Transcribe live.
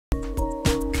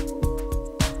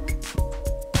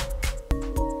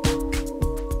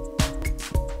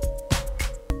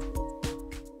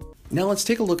Now let's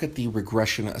take a look at the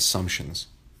regression assumptions.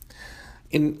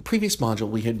 In previous module,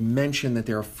 we had mentioned that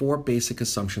there are 4 basic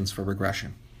assumptions for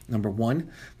regression. Number 1,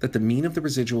 that the mean of the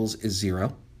residuals is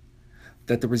 0,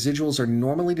 that the residuals are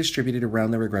normally distributed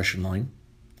around the regression line,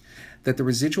 that the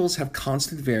residuals have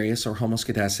constant variance or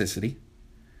homoscedasticity,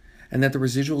 and that the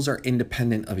residuals are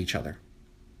independent of each other.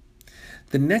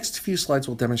 The next few slides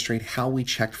will demonstrate how we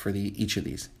checked for each of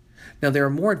these. Now, there are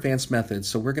more advanced methods,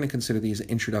 so we're going to consider these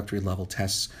introductory level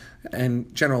tests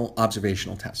and general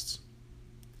observational tests.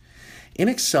 In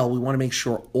Excel, we want to make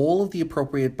sure all of the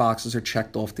appropriate boxes are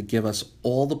checked off to give us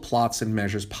all the plots and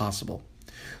measures possible.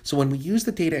 So when we use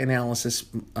the data analysis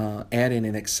add-in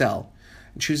in Excel,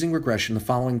 choosing regression, the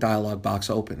following dialog box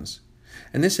opens.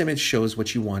 And this image shows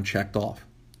what you want checked off.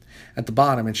 At the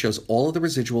bottom, it shows all of the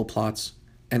residual plots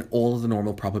and all of the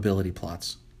normal probability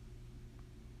plots.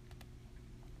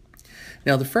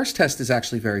 Now, the first test is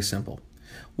actually very simple.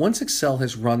 Once Excel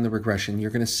has run the regression, you're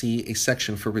going to see a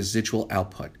section for residual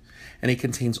output, and it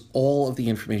contains all of the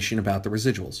information about the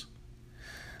residuals.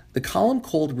 The column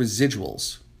called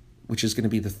residuals, which is going to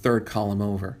be the third column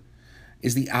over,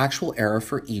 is the actual error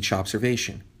for each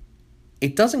observation.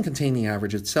 It doesn't contain the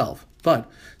average itself, but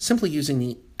simply using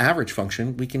the average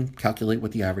function, we can calculate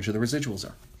what the average of the residuals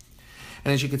are.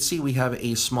 And as you can see, we have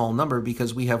a small number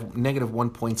because we have negative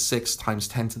 1.6 times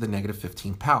 10 to the negative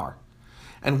 15 power.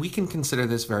 And we can consider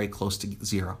this very close to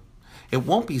 0. It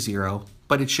won't be 0,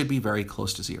 but it should be very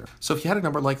close to 0. So if you had a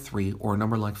number like 3 or a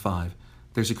number like 5,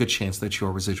 there's a good chance that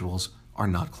your residuals are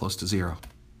not close to 0.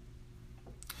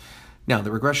 Now,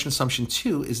 the regression assumption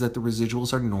 2 is that the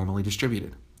residuals are normally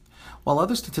distributed. While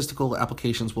other statistical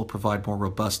applications will provide more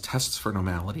robust tests for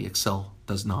normality, Excel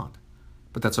does not.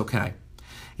 But that's okay.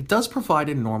 It does provide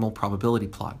a normal probability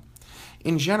plot.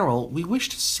 In general, we wish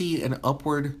to see an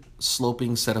upward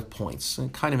sloping set of points,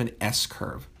 kind of an S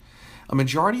curve. A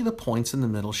majority of the points in the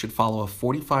middle should follow a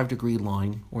 45-degree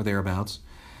line or thereabouts.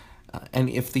 And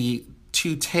if the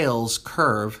two tails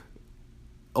curve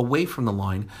away from the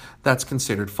line, that's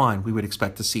considered fine. We would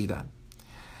expect to see that.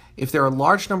 If there are a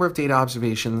large number of data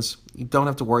observations, you don't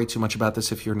have to worry too much about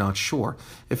this if you're not sure.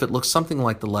 If it looks something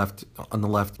like the left, on the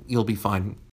left, you'll be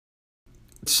fine.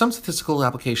 Some statistical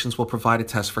applications will provide a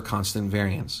test for constant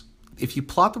variance. If you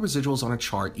plot the residuals on a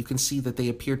chart, you can see that they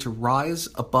appear to rise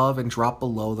above and drop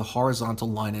below the horizontal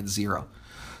line at 0.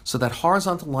 So that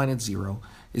horizontal line at 0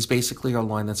 is basically our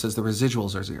line that says the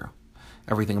residuals are 0.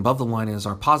 Everything above the line is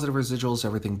our positive residuals,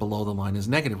 everything below the line is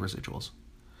negative residuals.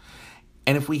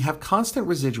 And if we have constant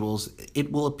residuals,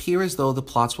 it will appear as though the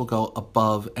plots will go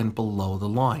above and below the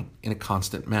line in a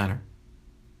constant manner.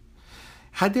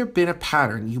 Had there been a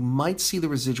pattern, you might see the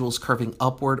residuals curving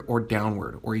upward or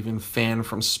downward, or even fan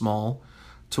from small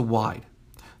to wide.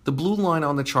 The blue line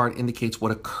on the chart indicates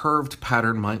what a curved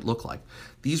pattern might look like.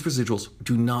 These residuals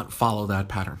do not follow that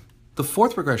pattern. The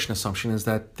fourth regression assumption is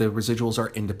that the residuals are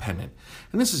independent,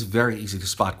 and this is very easy to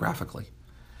spot graphically.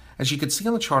 As you can see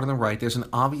on the chart on the right, there's an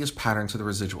obvious pattern to the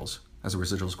residuals. As the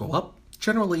residuals go up,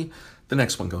 generally the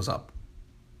next one goes up.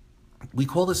 We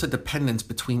call this a dependence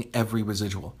between every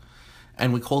residual.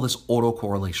 And we call this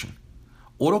autocorrelation.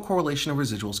 Autocorrelation of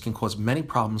residuals can cause many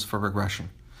problems for regression,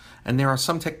 and there are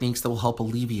some techniques that will help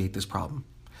alleviate this problem.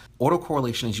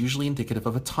 Autocorrelation is usually indicative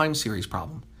of a time series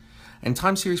problem, and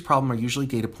time series problems are usually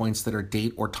data points that are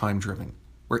date or time driven,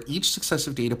 where each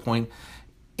successive data point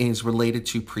is related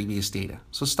to previous data.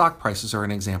 So stock prices are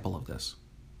an example of this.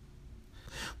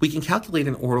 We can calculate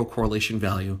an autocorrelation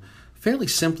value fairly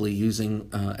simply using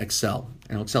Excel.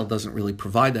 And Excel doesn't really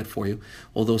provide that for you,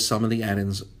 although some of the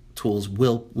add-ins tools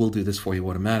will do this for you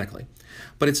automatically.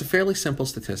 But it's a fairly simple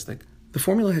statistic. The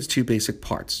formula has 2 basic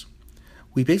parts.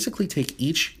 We basically take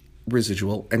each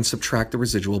residual and subtract the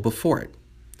residual before it.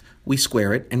 We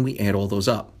square it and we add all those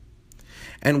up.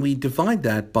 And we divide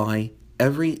that by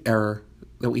every error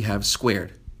that we have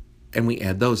squared, and we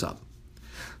add those up.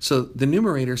 So the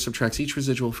numerator subtracts each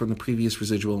residual from the previous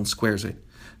residual and squares it,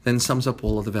 then sums up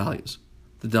all of the values.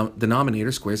 The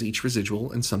denominator squares each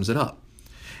residual and sums it up.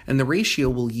 And the ratio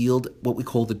will yield what we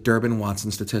call the Durbin-Watson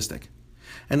statistic.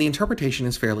 And the interpretation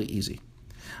is fairly easy.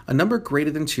 A number greater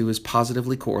than 2 is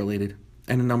positively correlated,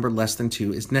 and a number less than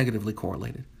 2 is negatively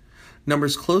correlated.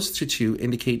 Numbers close to 2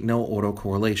 indicate no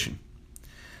autocorrelation.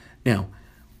 Now,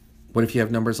 what if you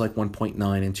have numbers like 1.9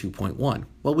 and 2.1?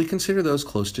 Well, we consider those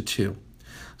close to 2.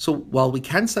 So while we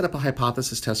can set up a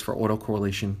hypothesis test for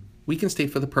autocorrelation, we can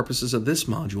state for the purposes of this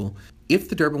module, if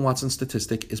the Durbin-Watson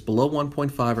statistic is below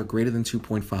 1.5 or greater than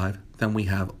 2.5, then we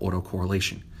have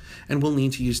autocorrelation. And we'll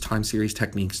need to use time series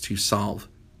techniques to solve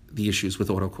the issues with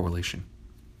autocorrelation.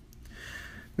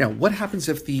 Now, what happens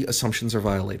if the assumptions are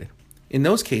violated? In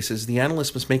those cases, the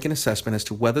analyst must make an assessment as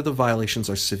to whether the violations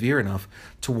are severe enough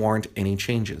to warrant any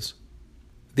changes.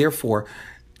 Therefore,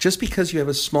 just because you have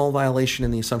a small violation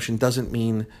in the assumption doesn't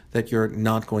mean that you're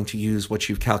not going to use what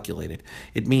you've calculated.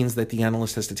 It means that the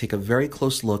analyst has to take a very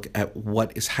close look at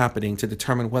what is happening to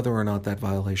determine whether or not that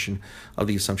violation of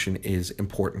the assumption is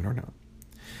important or not.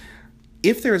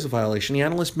 If there is a violation, the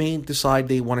analyst may decide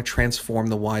they want to transform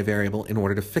the y variable in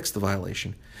order to fix the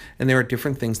violation. And there are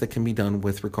different things that can be done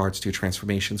with regards to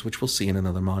transformations, which we'll see in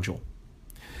another module.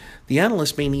 The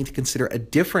analyst may need to consider a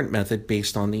different method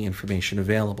based on the information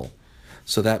available.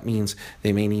 So that means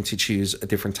they may need to choose a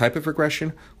different type of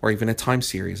regression or even a time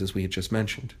series, as we had just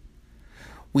mentioned.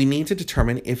 We need to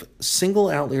determine if single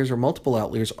outliers or multiple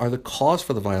outliers are the cause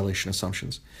for the violation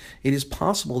assumptions. It is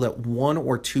possible that one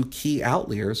or two key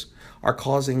outliers are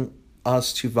causing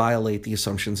us to violate the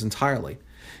assumptions entirely.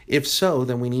 If so,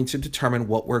 then we need to determine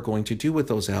what we're going to do with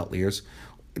those outliers.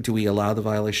 Do we allow the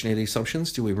violation of the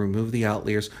assumptions? Do we remove the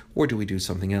outliers? Or do we do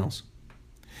something else?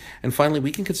 And finally,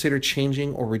 we can consider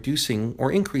changing or reducing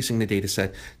or increasing the data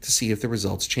set to see if the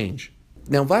results change.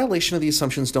 Now, violation of the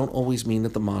assumptions don't always mean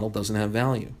that the model doesn't have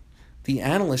value. The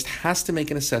analyst has to make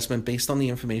an assessment based on the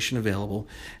information available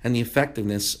and the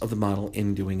effectiveness of the model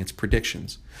in doing its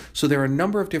predictions. So there are a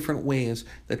number of different ways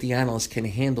that the analyst can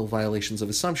handle violations of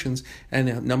assumptions and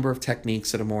a number of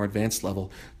techniques at a more advanced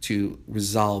level to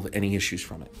resolve any issues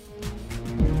from it.